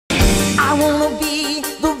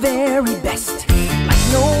best,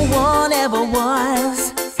 like no one ever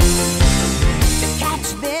was. To catch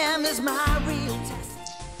them is my real test.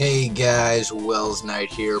 Hey guys, Welsknight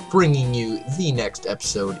here, bringing you the next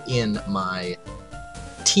episode in my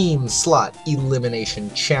Team Slot Elimination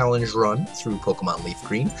Challenge run through Pokemon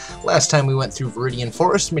LeafGreen. Last time we went through Viridian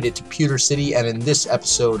Forest, made it to Pewter City, and in this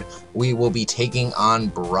episode we will be taking on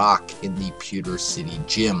Brock in the Pewter City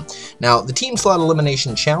Gym. Now, the Team Slot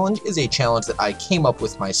Elimination Challenge is a challenge that I came up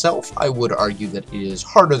with myself. I would argue that it is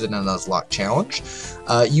harder than a Nuzlocke challenge.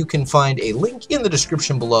 You can find a link in the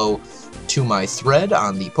description below to my thread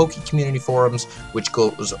on the Poke Community Forums, which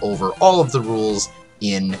goes over all of the rules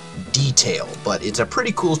in detail, but it's a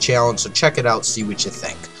pretty cool challenge, so check it out, see what you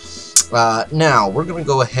think. Now, we're going to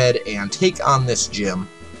go ahead and take on this gym.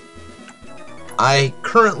 I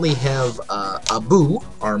currently have Abu,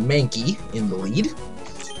 our Mankey, in the lead,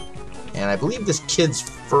 and I believe this kid's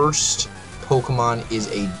first Pokemon is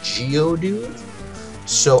a Geodude,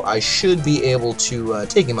 so I should be able to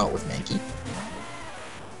take him out with Mankey.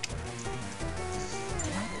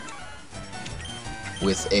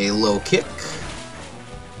 With a low kick.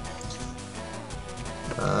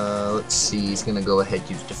 Let's see, he's going to go ahead and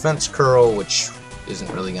use Defense Curl, which isn't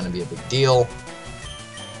really going to be a big deal.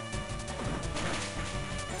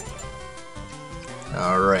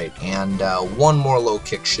 Alright, and one more low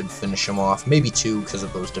kick should finish him off. Maybe two because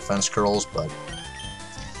of those Defense Curls, but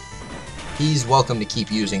he's welcome to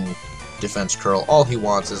keep using Defense Curl all he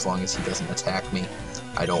wants as long as he doesn't attack me.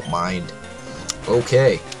 I don't mind.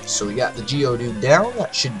 Okay, so we got the Geodude down.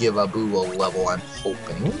 That should give Abu a level, I'm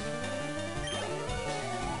hoping.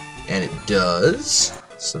 And it does,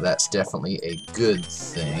 so that's definitely a good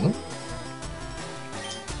thing.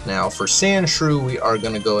 Now for Sandshrew, we are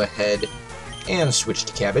going to go ahead and switch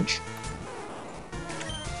to Cabbage,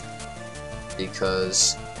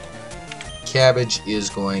 because Cabbage is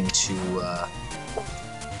going to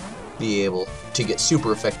be able to get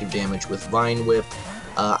super effective damage with Vine Whip.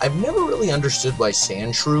 I've never really understood why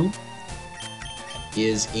Sandshrew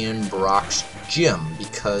is in Brock's gym,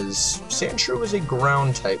 because Sandshrew is a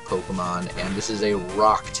ground type Pokemon and this is a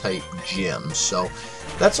rock type gym, so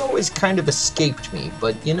that's always kind of escaped me,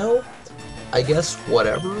 but you know, I guess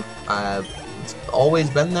whatever. It's always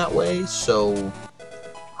been that way, so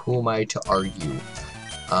who am I to argue?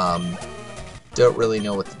 Don't really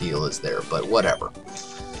know what the deal is there, but whatever.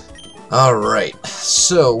 Alright,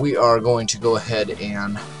 so we are going to go ahead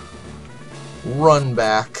and run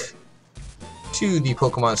back to the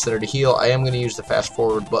Pokemon Center to heal. I am going to use the fast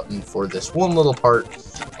forward button for this one little part.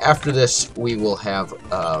 After this, we will have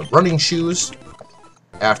running shoes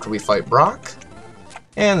after we fight Brock,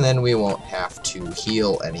 and then we won't have to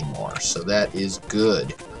heal anymore, so that is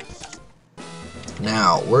good.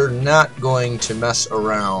 Now, we're not going to mess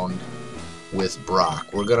around with Brock.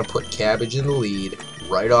 We're going to put Cabbage in the lead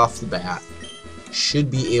right off the bat. Should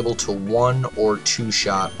be able to one or two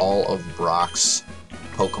shot all of Brock's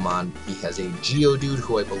Pokemon. He has a Geodude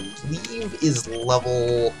who I believe is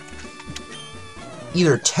level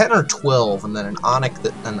either 10 or 12, and then an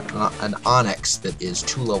Onix that is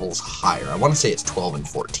 2 levels higher. I want to say it's 12 and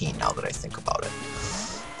 14 now that I think about it.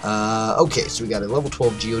 Okay, so we got a level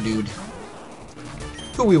 12 Geodude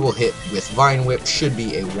who we will hit with Vine Whip. Should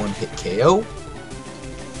be a one-hit KO.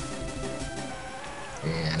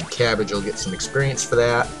 And Cabbage will get some experience for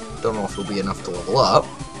that. Don't know if it'll be enough to level up.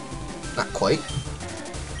 Not quite.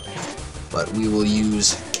 But we will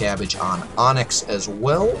use Cabbage on Onix as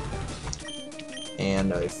well.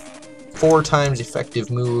 And a 4 times effective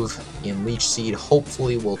move in Leech Seed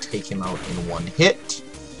hopefully will take him out in one hit.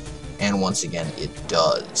 And once again, it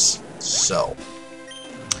does. So,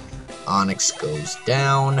 Onix goes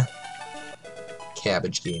down.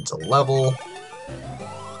 Cabbage gains a level.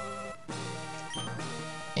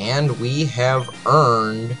 And we have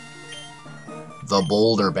earned the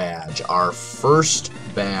Boulder Badge, our first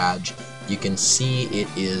badge. You can see it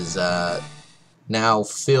is now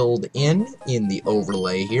filled in the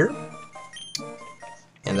overlay here,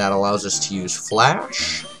 and that allows us to use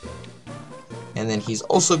Flash. And then he's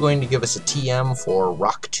also going to give us a TM for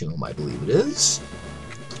Rock Tomb, I believe it is.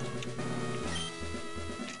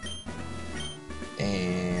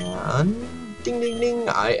 And ding ding ding,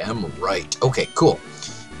 I am right. Okay, cool.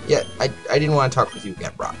 Yeah, I didn't want to talk with you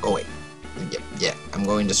again, Brock. Oh wait. Yeah, I'm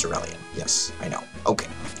going to Cerulean. Yes, I know. Okay.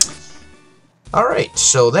 Alright,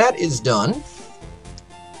 so that is done.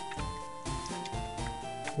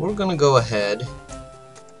 We're going to go ahead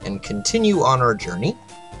and continue on our journey.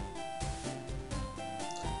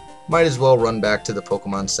 Might as well run back to the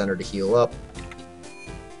Pokemon Center to heal up.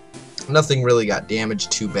 Nothing really got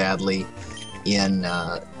damaged too badly in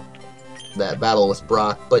that battle with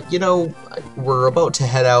Brock, but you know, we're about to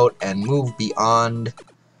head out and move beyond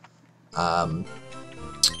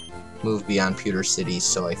Pewter City,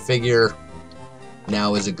 so I figure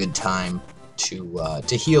now is a good time to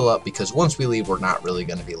heal up, because once we leave, we're not really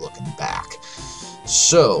going to be looking back.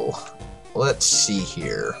 So, let's see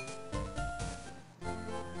here.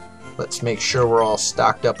 Let's make sure we're all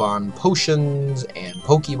stocked up on potions and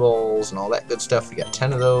Pokeballs and all that good stuff. We got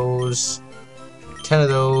 10 of those. 10 of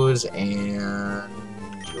those, and...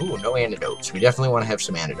 ooh, no antidotes. We definitely want to have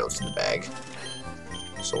some antidotes in the bag.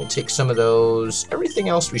 So we'll take some of those. Everything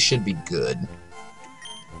else we should be good.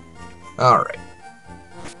 Alright.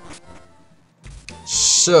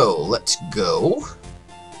 So, let's go.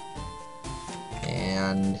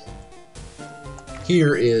 And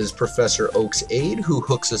here is Professor Oak's aide, who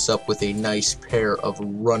hooks us up with a nice pair of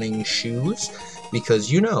running shoes. Because,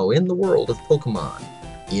 you know, in the world of Pokemon,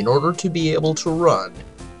 in order to be able to run,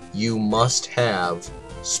 you must have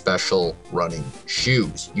special running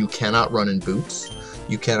shoes. You cannot run in boots.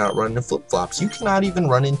 You cannot run in flip-flops. You cannot even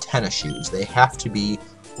run in tennis shoes. They have to be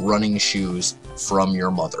running shoes from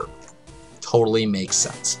your mother. Totally makes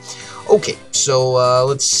sense. Okay, so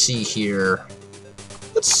let's see here.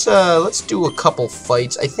 Let's do a couple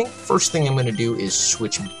fights. I think first thing I'm going to do is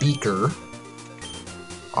switch Beaker,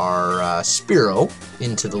 our Spearow,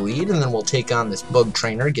 into the lead, and then we'll take on this Bug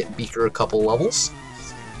Trainer, get Beaker a couple levels.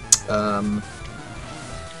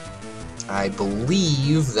 I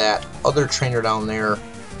believe that other trainer down there,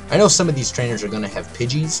 I know some of these trainers are going to have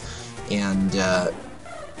Pidgeys, and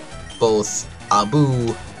both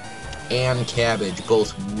Abu and Cabbage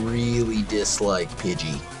both really dislike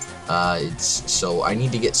Pidgey. So I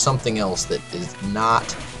need to get something else that is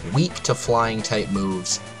not weak to flying type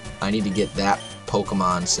moves. I need to get that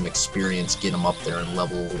Pokemon some experience, get them up there and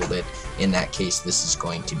level a little bit. In that case, this is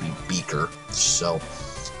going to be Beaker. So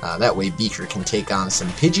that way Beaker can take on some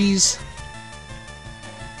Pidgeys.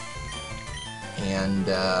 And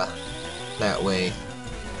that way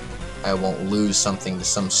I won't lose something to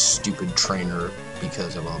some stupid trainer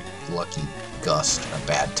because of a lucky gust, a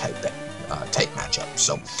bad type matchup.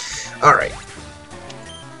 So, alright.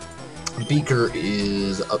 Beaker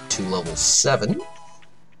is up to level 7.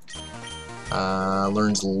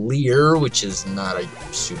 Learns Leer, which is not a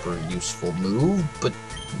super useful move, but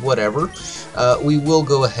whatever. We will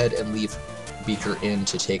go ahead and leave Beaker in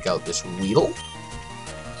to take out this Weedle.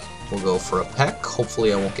 We'll go for a peck.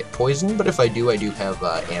 Hopefully I won't get poisoned, but if I do have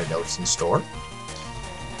antidotes in store.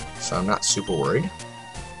 So I'm not super worried.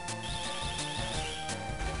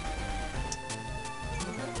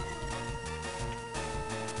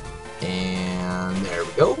 And there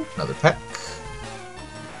we go, another peck.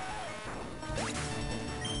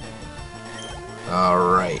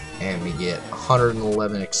 Alright, and we get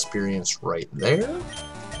 111 experience right there.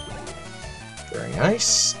 Very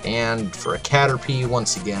nice. And for a Caterpie,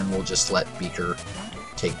 once again, we'll just let Beaker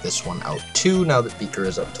take this one out too, now that Beaker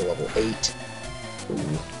is up to level 8.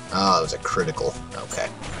 Ooh. Oh, it was a critical. Okay,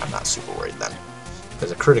 I'm not super worried then.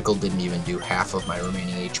 Because a critical didn't even do half of my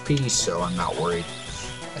remaining HP, so I'm not worried.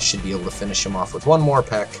 I should be able to finish him off with one more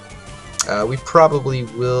peck. We probably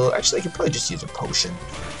will... Actually, I could probably just use a potion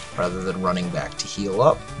rather than running back to heal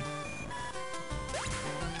up.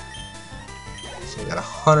 So we got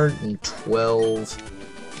 112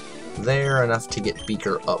 there, enough to get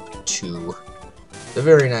Beaker up to the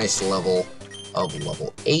very nice level of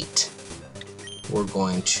level 8. We're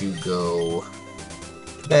going to go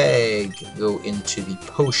go into the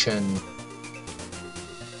potion,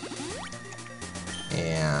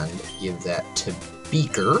 and give that to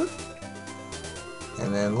Beaker.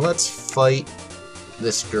 And then let's fight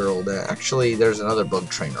this girl. Actually, there's another Bug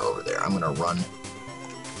Trainer over there. I'm going to run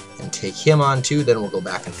and take him on too, then we'll go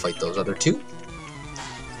back and fight those other two.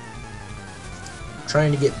 I'm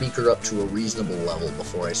trying to get Beaker up to a reasonable level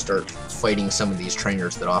before I start fighting some of these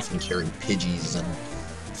trainers that often carry Pidgeys and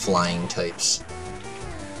flying types.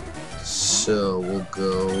 So we'll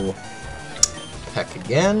go peck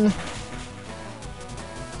again.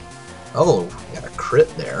 Oh, we got a crit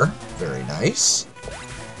there. Very nice.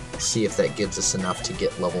 See if that gives us enough to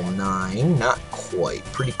get level 9. Not quite.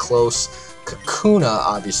 Pretty close. Kakuna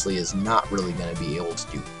obviously is not really going to be able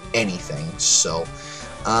to do anything, so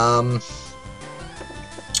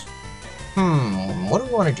what do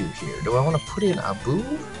I want to do here? Do I want to put in Abu?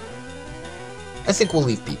 I think we'll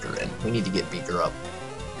leave Beaker in. We need to get Beaker up,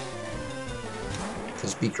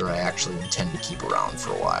 because Beaker I actually intend to keep around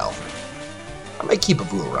for a while. I might keep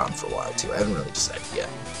Abu around for a while too. I haven't really decided yet.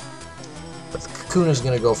 But the Kakuna's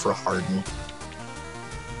going to go for a Harden.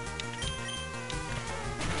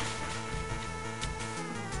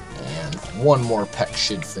 one more peck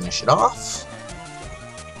should finish it off.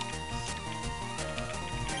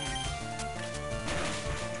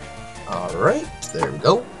 Alright, there we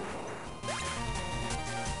go.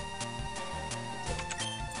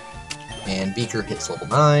 And Beaker hits level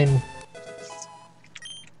 9.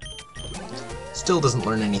 Still doesn't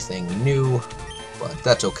learn anything new, but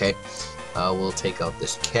that's okay. We'll take out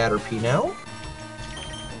this Caterpie now.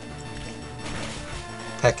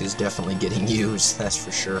 Peck is definitely getting used, that's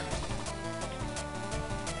for sure.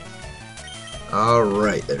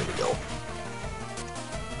 Alright, there we go.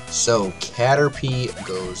 So, Caterpie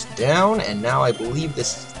goes down, and now I believe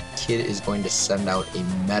this kid is going to send out a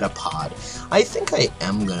Metapod. I think I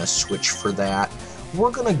am going to switch for that.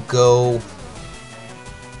 We're going to go...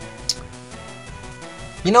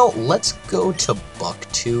 You know, let's go to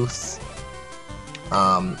Bucktooth.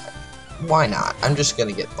 Why not? I'm just going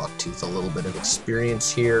to get Bucktooth a little bit of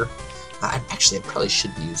experience here. Actually, I probably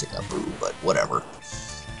should be using a Boo, but whatever.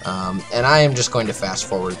 And I am just going to fast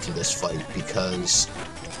forward through this fight because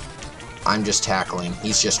I'm just tackling.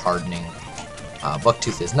 He's just hardening.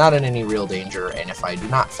 Bucktooth is not in any real danger, and if I do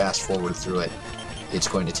not fast forward through it, it's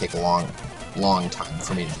going to take a long time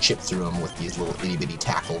for me to chip through him with these little itty-bitty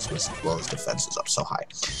tackles as well as defenses up so high.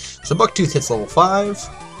 So Bucktooth hits level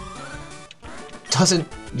 5. Doesn't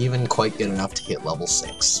even quite get enough to hit level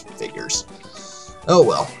 6. Figures. Oh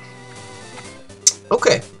well.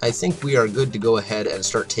 Okay, I think we are good to go ahead and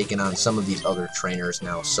start taking on some of these other trainers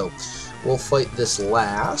now. So we'll fight this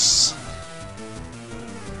lass,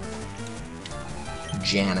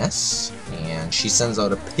 Janice, and she sends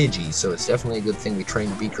out a Pidgey, so it's definitely a good thing we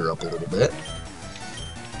trained Beaker up a little bit.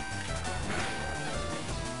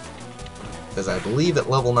 Because I believe at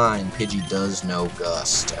level 9, Pidgey does know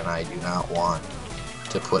Gust, and I do not want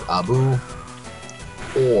to put Abu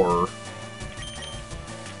or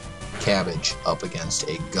Cabbage up against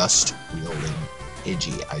a Gust-wielding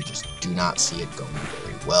Pidgey. I just do not see it going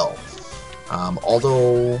very well.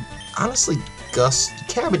 Although, honestly,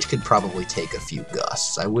 Cabbage could probably take a few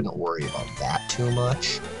Gusts. I wouldn't worry about that too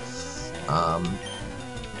much.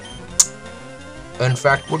 In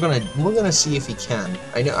fact, we're gonna see if he can.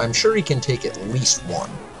 I'm sure he can take at least one.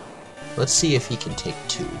 Let's see if he can take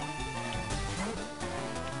 2.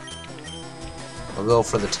 We'll go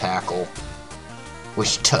for the tackle,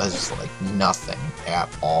 which does like nothing at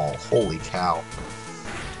all. Holy cow!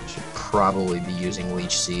 Should probably be using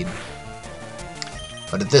Leech Seed,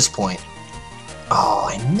 but at this point,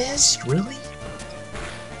 oh, I missed. Really?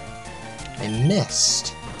 I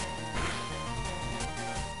missed.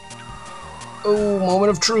 Oh,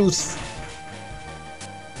 moment of truth.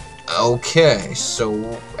 Okay,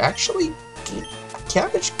 so actually,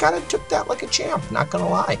 Cabbage kind of took that like a champ, not gonna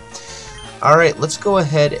lie. Alright, let's go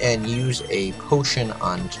ahead and use a potion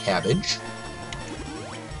on Cabbage,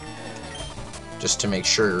 just to make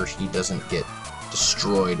sure he doesn't get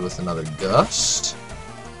destroyed with another Gust.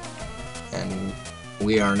 And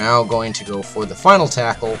we are now going to go for the final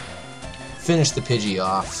tackle, finish the Pidgey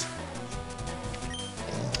off.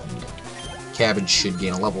 Cabbage should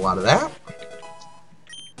gain a level out of that.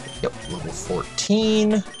 Yep, level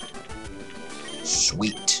 14.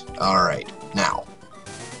 Sweet. Alright, now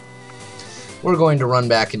we're going to run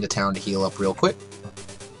back into town to heal up real quick.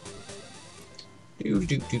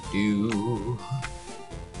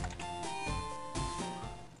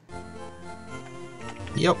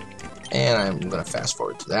 Yep, and I'm going to fast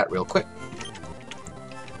forward to that real quick.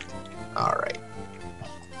 Alright.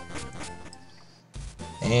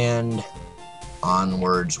 And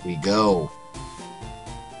onwards we go.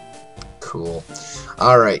 Cool.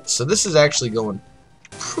 Alright, so this is actually going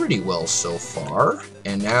pretty well so far.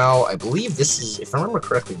 And now I believe this is, if I remember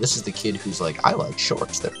correctly, this is the kid who's like, I like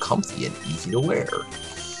shorts. They're comfy and easy to wear.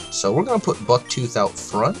 So we're going to put Bucktooth out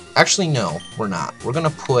front. Actually, no, we're not. We're going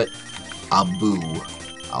to put Abu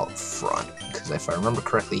out front. Because if I remember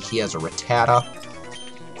correctly, he has a Rattata.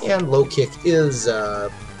 And Low Kick is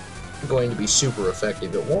going to be super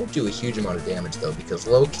effective. It won't do a huge amount of damage though, because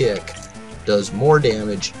Low Kick does more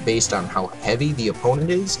damage based on how heavy the opponent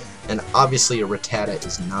is, and obviously a Rattata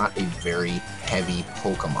is not a very heavy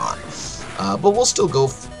Pokemon. But we'll still go.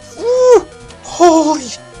 Ooh, holy!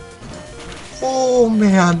 Oh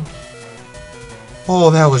man! Oh,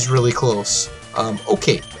 that was really close.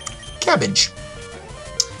 Okay, Cabbage.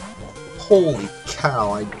 Holy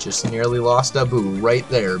cow! I just nearly lost Abu right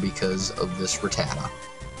there because of this Rattata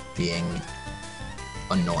being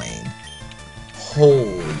annoying.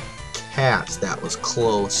 Holy cats, that was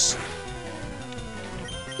close.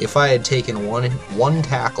 If I had taken one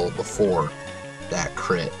tackle before that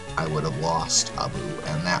crit, I would have lost Abu,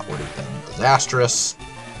 and that would have been disastrous.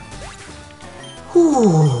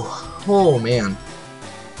 Whew. Oh, man.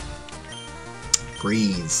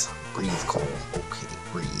 Breathe. Breathe, Cole. Okay,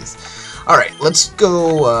 breathe. Alright, let's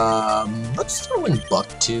go, let's throw in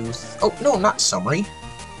Bucktooth. Oh, no, not Summary.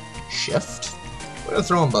 Shift. We're gonna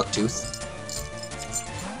throw in Bucktooth.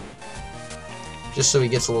 Just so he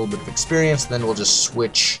gets a little bit of experience, then we'll just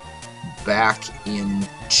switch back into...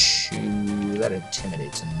 That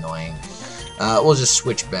Intimidate's annoying. We'll just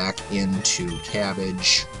switch back into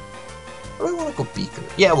Cabbage. Or do I want to go Beaker?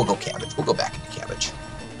 Yeah, we'll go Cabbage. We'll go back into Cabbage.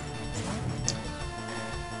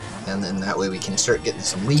 And then that way we can start getting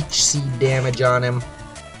some Leech Seed damage on him.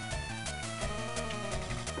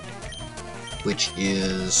 Which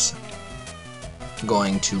is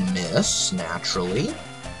going to miss, naturally.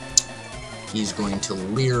 He's going to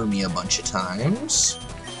leer me a bunch of times.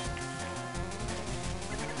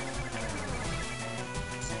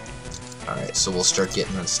 Alright, so we'll start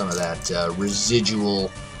getting some of that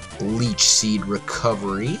residual Leech Seed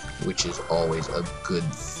recovery, which is always a good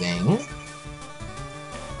thing.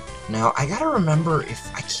 Now, I gotta remember if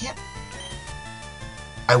I can't...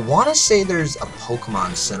 I want to say there's a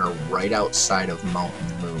Pokemon Center right outside of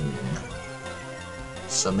Mountain Moon.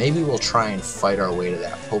 So maybe we'll try and fight our way to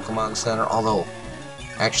that Pokemon Center. Although,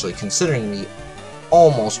 actually, considering we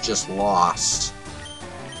almost just lost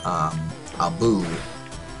Abu,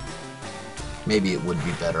 maybe it would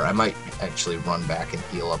be better. I might actually run back and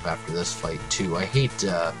heal up after this fight too. I hate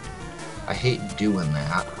doing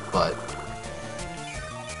that, but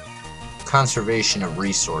conservation of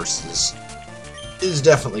resources is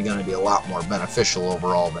definitely going to be a lot more beneficial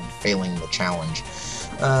overall than failing the challenge.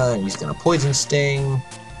 He's going to Poison Sting.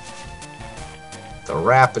 The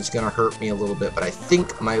Rapid's going to hurt me a little bit, but I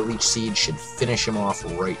think my Leech Seed should finish him off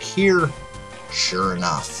right here. Sure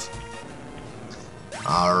enough.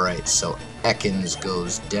 Alright, so Ekans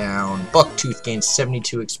goes down. Bucktooth gains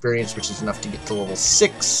 72 experience, which is enough to get to level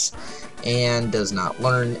 6, and does not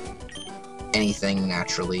learn anything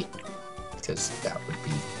naturally, because that would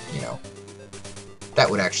be, you know, that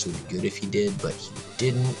would actually be good if he did, but he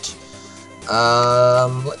didn't.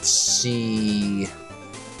 Let's see.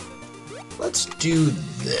 Let's do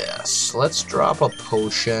this. Let's drop a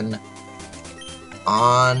potion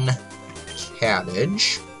on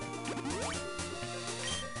Cabbage.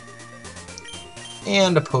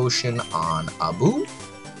 And a potion on Abu.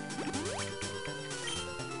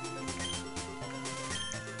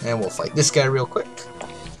 And we'll fight this guy real quick.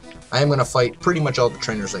 I am going to fight pretty much all the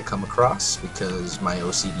trainers I come across, because my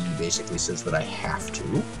OCD basically says that I have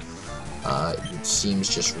to. It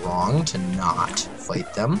seems just wrong to not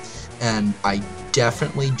fight them, and I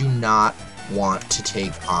definitely do not want to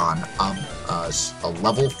take on a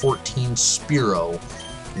level 14 Spearow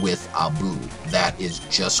with Abu. That is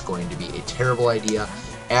just going to be a terrible idea,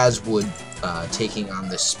 as would taking on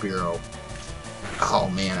this Spearow. Oh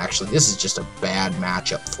man, actually this is just a bad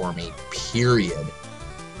matchup for me, period.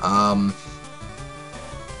 I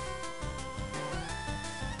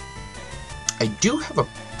do have a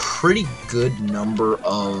pretty good number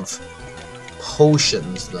of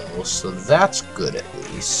potions though, so that's good at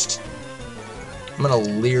least. I'm gonna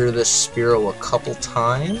leer this Spearow a couple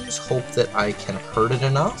times, hope that I can hurt it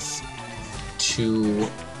enough to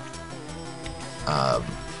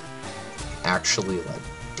actually like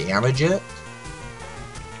damage it.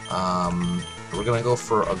 We're gonna go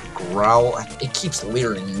for a Growl. It keeps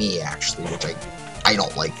leering me actually, which I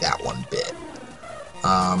don't like that one bit.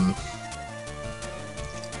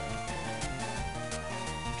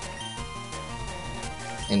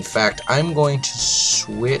 In fact, I'm going to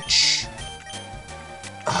switch.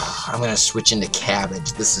 I'm going to switch into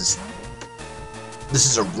Cabbage. This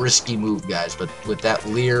is a risky move, guys. But with that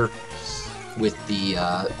leer, with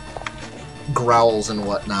the growls and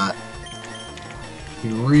whatnot,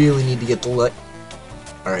 you really need to get the light.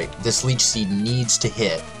 All right, this Leech Seed needs to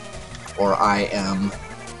hit, or I am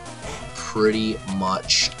pretty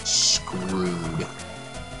much screwed.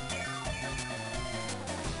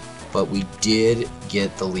 But we did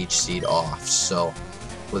get the Leech Seed off, so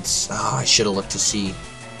let's... Oh, I should have looked to see.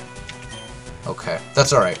 Okay,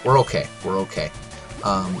 that's alright. We're okay. We're okay.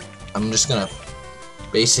 I'm just gonna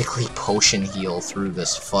basically potion heal through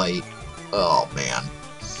this fight. Oh, man.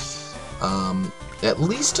 At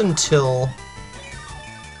least until...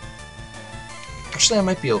 Actually, I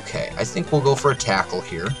might be okay. I think we'll go for a Tackle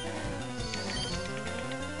here.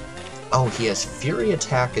 Oh, he has Fury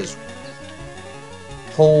Attack as...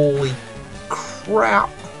 Holy crap.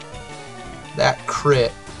 That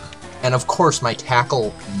crit. And of course my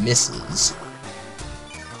Tackle misses.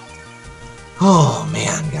 Oh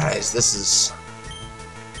man, guys, this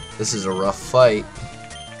is a rough fight.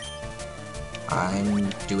 I'm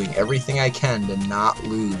doing everything I can to not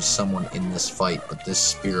lose someone in this fight, but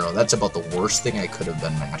this Spearow, that's about the worst thing I could have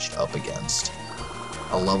been matched up against.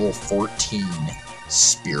 A level 14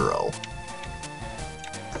 Spearow.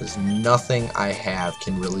 Because nothing I have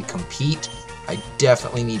can really compete. I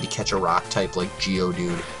definitely need to catch a rock type like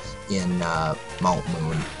Geodude in Mount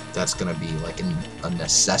Moon. That's going to be like a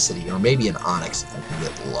necessity, or maybe an Onix if I can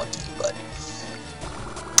get lucky, but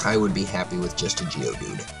I would be happy with just a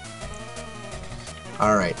Geodude.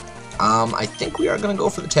 Alright, I think we are going to go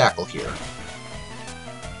for the tackle here.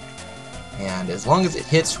 And as long as it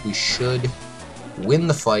hits, we should win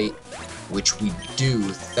the fight, which we do,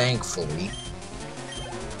 thankfully.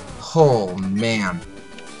 Oh, man.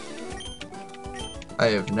 I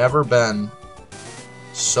have never been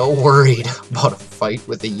so worried about a fight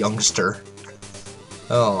with a youngster.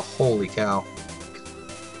 Oh, holy cow.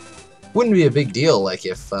 Wouldn't be a big deal, like,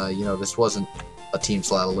 if, you know, this wasn't a Team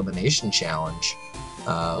Slot Elimination challenge.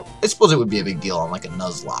 I suppose it would be a big deal on, like, a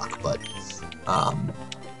Nuzlocke, but,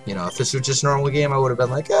 you know, if this was just a normal game, I would have been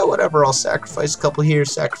like, oh, whatever, I'll sacrifice a couple here,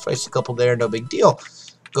 sacrifice a couple there, no big deal.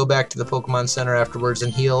 Go back to the Pokemon Center afterwards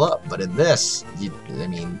and heal up. But in this, I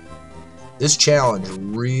mean, this challenge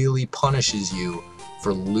really punishes you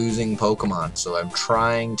for losing Pokemon, so I'm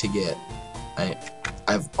trying to get...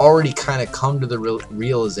 I've already kind of come to the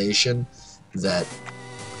realization that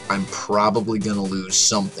I'm probably going to lose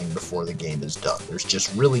something before the game is done. There's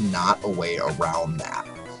just really not a way around that.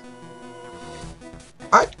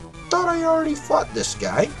 I thought I already fought this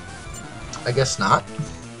guy. I guess not.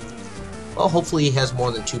 Well, hopefully he has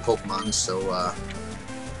more than 2 Pokemon,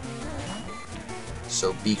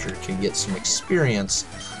 so Beaker can get some experience.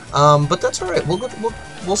 But that's alright.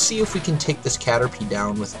 We'll see if we can take this Caterpie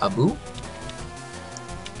down with Abu,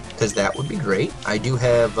 because that would be great. I do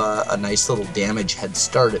have a nice little damage head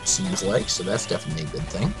start, it seems like, so that's definitely a good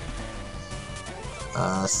thing.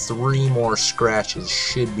 3 more scratches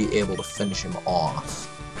should be able to finish him off.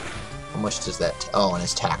 How much does that... oh, and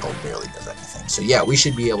his tackle barely does anything. So yeah, we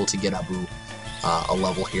should be able to get Abu a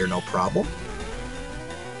level here, no problem.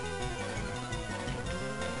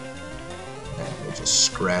 And we'll just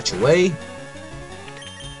scratch away.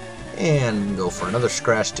 And go for another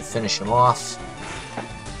scratch to finish him off.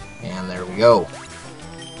 And there we go.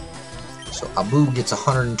 So Abu gets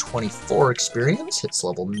 124 experience, hits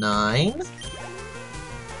level 9.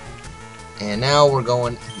 And now we're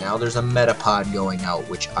going, now there's a Metapod going out,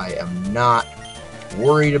 which I am not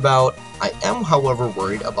worried about. I am, however,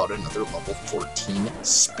 worried about another level 14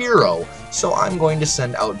 Spearow. So I'm going to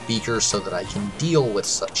send out Beaker so that I can deal with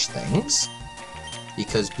such things.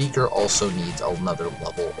 Because Beaker also needs another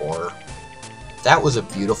level or... That was a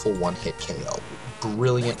beautiful one-hit KO.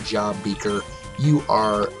 Brilliant job, Beaker. You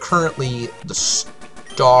are currently the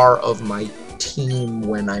star of my team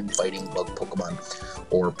when I'm fighting bug Pokemon,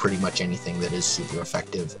 or pretty much anything that is super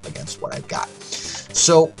effective against what I've got.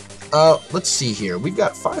 So, let's see here. We've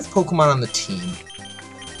got 5 Pokemon on the team.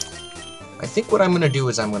 I think what I'm going to do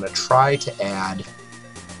is I'm going to try to add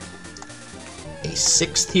a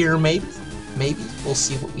 6th here, maybe. We'll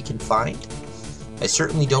see what we can find. I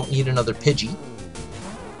certainly don't need another Pidgey.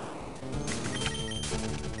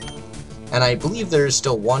 And I believe there is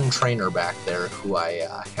still one trainer back there who I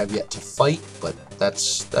have yet to fight, but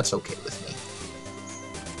that's okay with me.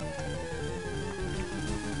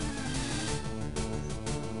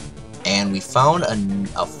 And we found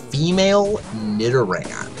a female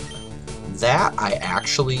Nidoran. That I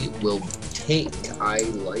actually will take. I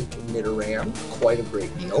like Nidoran quite a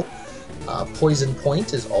great deal. Poison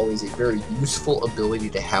Point is always a very useful ability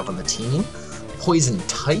to have on the team. Poison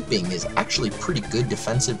typing is actually pretty good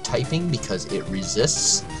defensive typing because it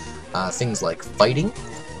resists things like fighting.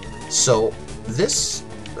 So this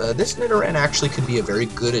Nidoran actually could be a very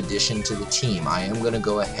good addition to the team. I am going to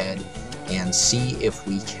go ahead and see if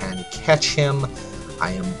we can catch him.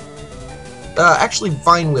 I am... actually,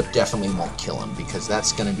 Vine Whip definitely won't kill him because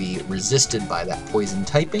that's going to be resisted by that poison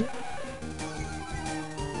typing.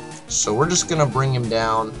 So we're just going to bring him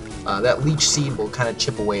down. That Leech Seed will kind of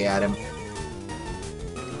chip away at him.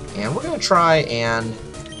 And we're going to try and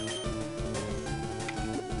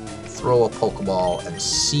throw a Pokeball and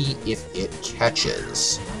see if it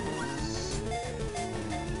catches.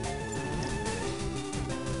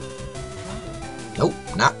 Nope,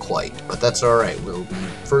 not quite, but that's alright. We'll be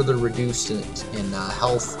further reduced in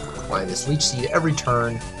health by this Leech Seed every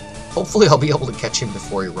turn. Hopefully I'll be able to catch him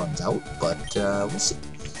before he runs out, but we'll see.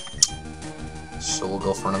 So we'll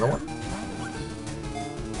go for another one.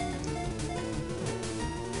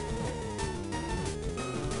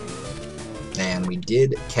 And we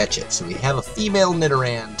did catch it. So we have a female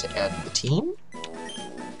Nidoran to add to the team.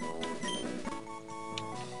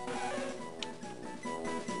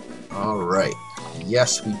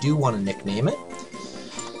 yes, we do want to nickname it.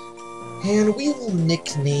 And we will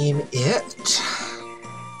nickname it...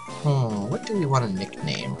 what do we want to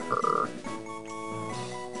nickname her?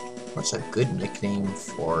 What's a good nickname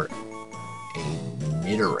for a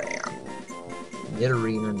Nidoran?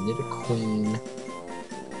 Nidorina, Nidoqueen.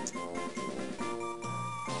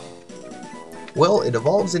 Well, it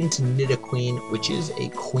evolves into Nidoqueen, which is a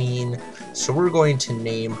queen, so we're going to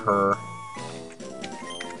name her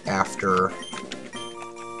after...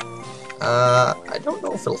 I don't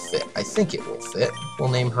know if it'll fit. I think it will fit. We'll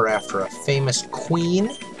name her after a famous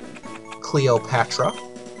queen, Cleopatra. I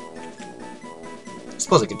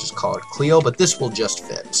suppose I could just call it Cleo, but this will just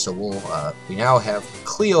fit. So we now have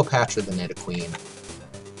Cleopatra the Nidoqueen.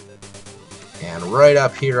 And right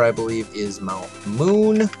up here, I believe, is Mount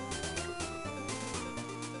Moon,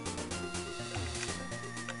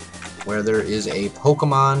 where there is a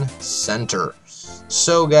Pokemon Center.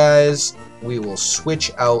 So guys, we will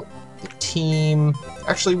switch out the team.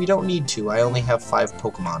 Actually, we don't need to. I only have 5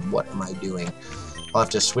 Pokemon. What am I doing? I'll have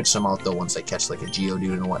to switch some out though once I catch like a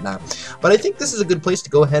Geodude and whatnot. But I think this is a good place to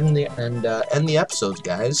go ahead and end the episodes,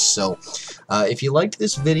 guys. So if you liked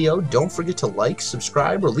this video, don't forget to like,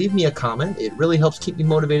 subscribe, or leave me a comment. It really helps keep me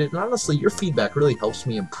motivated, and honestly, your feedback really helps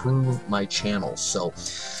me improve my channel. So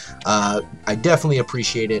I definitely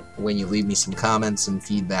appreciate it when you leave me some comments and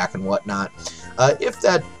feedback and whatnot. If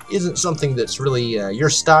that isn't something that's really your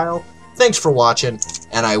style, thanks for watching,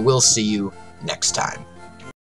 and I will see you next time.